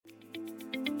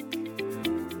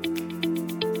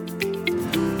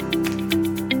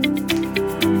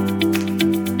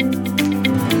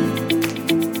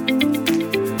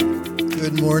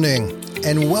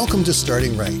and welcome to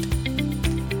Starting Right.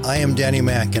 I am Danny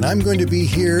Mack, and I'm going to be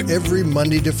here every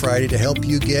Monday to Friday to help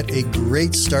you get a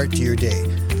great start to your day.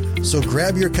 So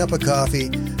grab your cup of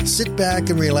coffee, sit back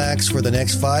and relax for the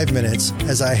next 5 minutes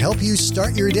as I help you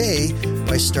start your day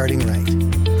by starting right.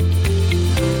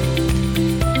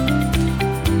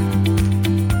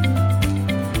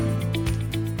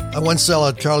 I once saw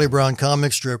a Charlie Brown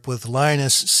comic strip with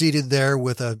Linus seated there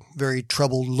with a very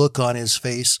troubled look on his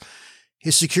face.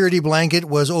 His security blanket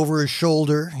was over his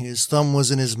shoulder, his thumb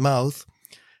was in his mouth,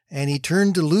 and he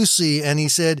turned to Lucy and he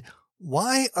said,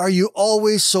 "Why are you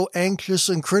always so anxious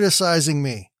and criticizing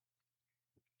me?"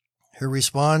 Her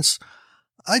response,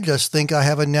 "I just think I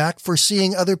have a knack for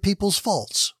seeing other people's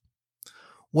faults."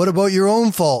 "What about your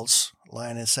own faults?"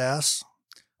 Linus asked.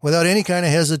 Without any kind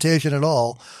of hesitation at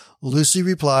all, Lucy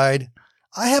replied,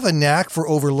 "I have a knack for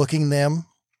overlooking them."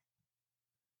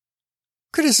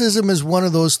 Criticism is one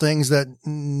of those things that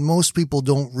most people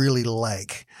don't really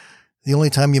like. The only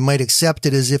time you might accept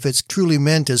it is if it's truly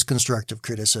meant as constructive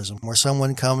criticism, where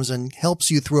someone comes and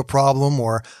helps you through a problem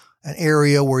or an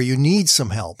area where you need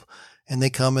some help, and they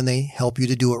come and they help you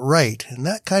to do it right. And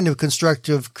that kind of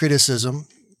constructive criticism,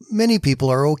 many people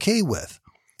are okay with,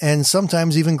 and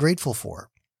sometimes even grateful for.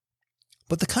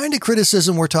 But the kind of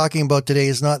criticism we're talking about today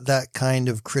is not that kind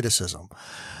of criticism.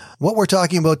 What we're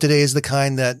talking about today is the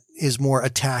kind that is more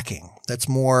attacking, that's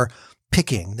more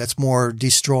picking, that's more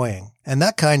destroying. And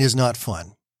that kind is not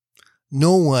fun.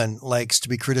 No one likes to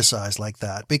be criticized like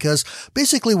that because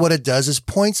basically what it does is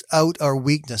points out our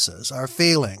weaknesses, our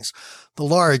failings, the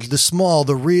large, the small,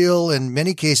 the real, in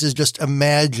many cases just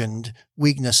imagined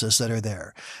weaknesses that are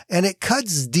there. And it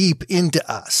cuts deep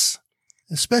into us.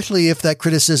 Especially if that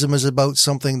criticism is about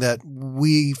something that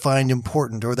we find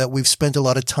important or that we've spent a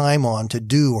lot of time on to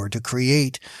do or to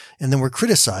create, and then we're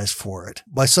criticized for it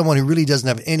by someone who really doesn't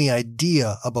have any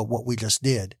idea about what we just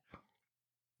did.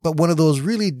 But one of those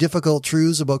really difficult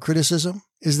truths about criticism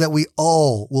is that we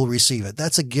all will receive it.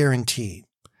 That's a guarantee.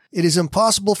 It is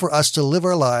impossible for us to live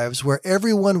our lives where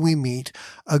everyone we meet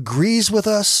agrees with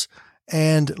us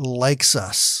and likes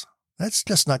us. That's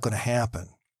just not going to happen.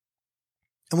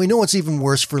 And we know it's even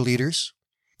worse for leaders.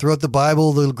 Throughout the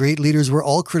Bible, the great leaders were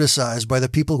all criticized by the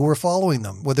people who were following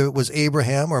them, whether it was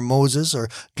Abraham or Moses or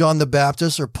John the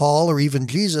Baptist or Paul or even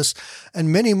Jesus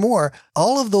and many more.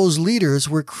 All of those leaders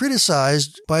were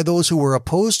criticized by those who were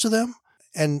opposed to them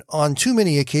and on too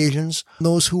many occasions,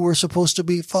 those who were supposed to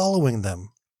be following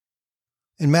them.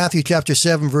 In Matthew chapter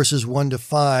 7, verses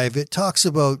 1-5, it talks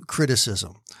about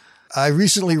criticism. I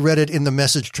recently read it in the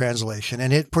Message translation,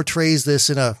 and it portrays this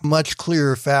in a much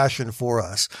clearer fashion for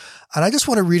us. And I just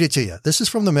want to read it to you. This is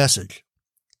from the Message.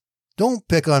 Don't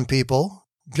pick on people,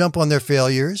 jump on their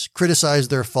failures, criticize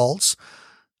their faults,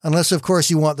 unless, of course,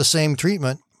 you want the same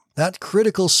treatment. That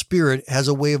critical spirit has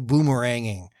a way of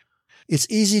boomeranging. It's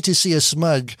easy to see a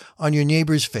smudge on your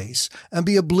neighbor's face and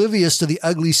be oblivious to the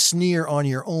ugly sneer on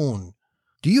your own.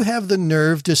 Do you have the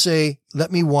nerve to say, "Let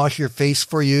me wash your face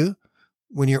for you,"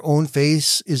 when your own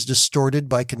face is distorted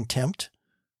by contempt?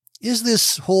 Is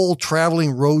this whole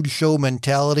traveling roadshow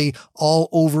mentality all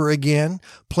over again,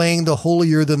 playing the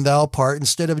holier-than-thou part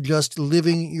instead of just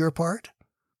living your part?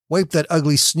 Wipe that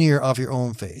ugly sneer off your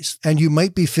own face, and you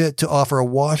might be fit to offer a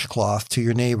washcloth to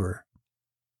your neighbor.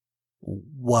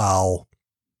 Wow.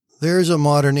 There's a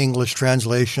modern English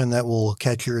translation that will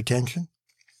catch your attention.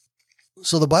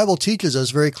 So the Bible teaches us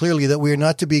very clearly that we are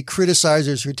not to be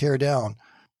criticizers who tear down.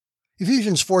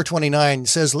 Ephesians 4:29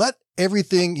 says, "Let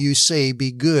everything you say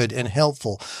be good and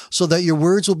helpful, so that your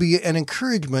words will be an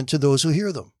encouragement to those who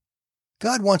hear them."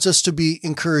 God wants us to be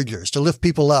encouragers, to lift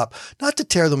people up, not to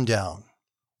tear them down.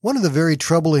 One of the very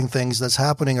troubling things that's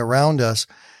happening around us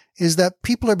is that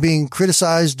people are being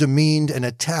criticized, demeaned, and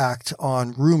attacked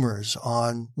on rumors,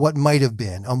 on what might have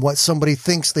been, on what somebody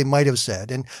thinks they might have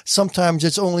said. And sometimes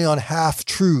it's only on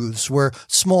half-truths where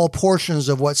small portions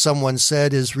of what someone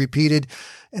said is repeated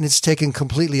and it's taken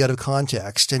completely out of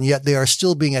context. And yet they are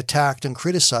still being attacked and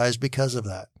criticized because of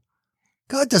that.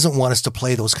 God doesn't want us to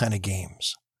play those kind of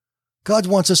games. God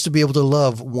wants us to be able to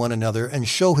love one another and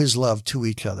show his love to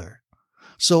each other.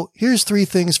 So here's 3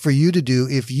 things for you to do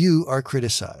if you are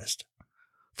criticized.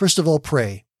 First of all,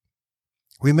 pray.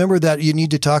 Remember that you need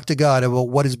to talk to God about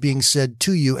what is being said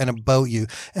to you and about you,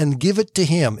 and give it to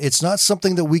him. It's not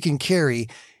something that we can carry.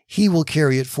 He will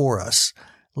carry it for us.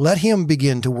 Let him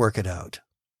begin to work it out.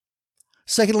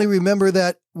 Secondly, remember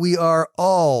that we are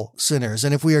all sinners,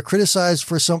 and if we are criticized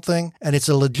for something and it's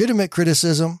a legitimate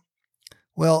criticism,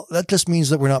 well, that just means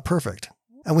that we're not perfect.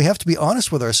 And we have to be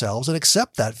honest with ourselves and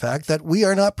accept that fact that we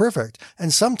are not perfect.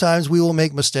 And sometimes we will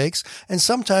make mistakes, and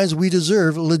sometimes we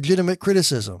deserve legitimate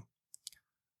criticism.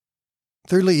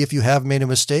 Thirdly, if you have made a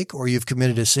mistake or you've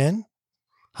committed a sin,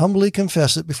 humbly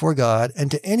confess it before God and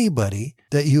to anybody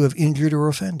that you have injured or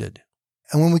offended.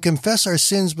 And when we confess our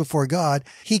sins before God,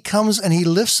 He comes and He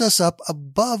lifts us up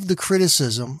above the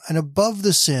criticism and above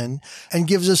the sin and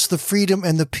gives us the freedom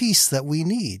and the peace that we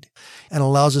need and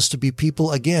allows us to be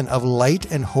people, again, of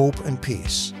light and hope and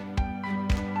peace.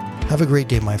 Have a great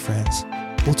day, my friends.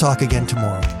 We'll talk again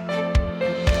tomorrow.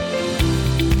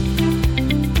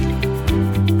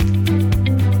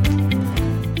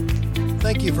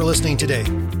 Thank you for listening today.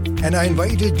 And I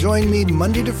invite you to join me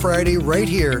Monday to Friday right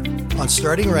here on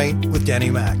Starting Right with Danny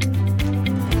Mack.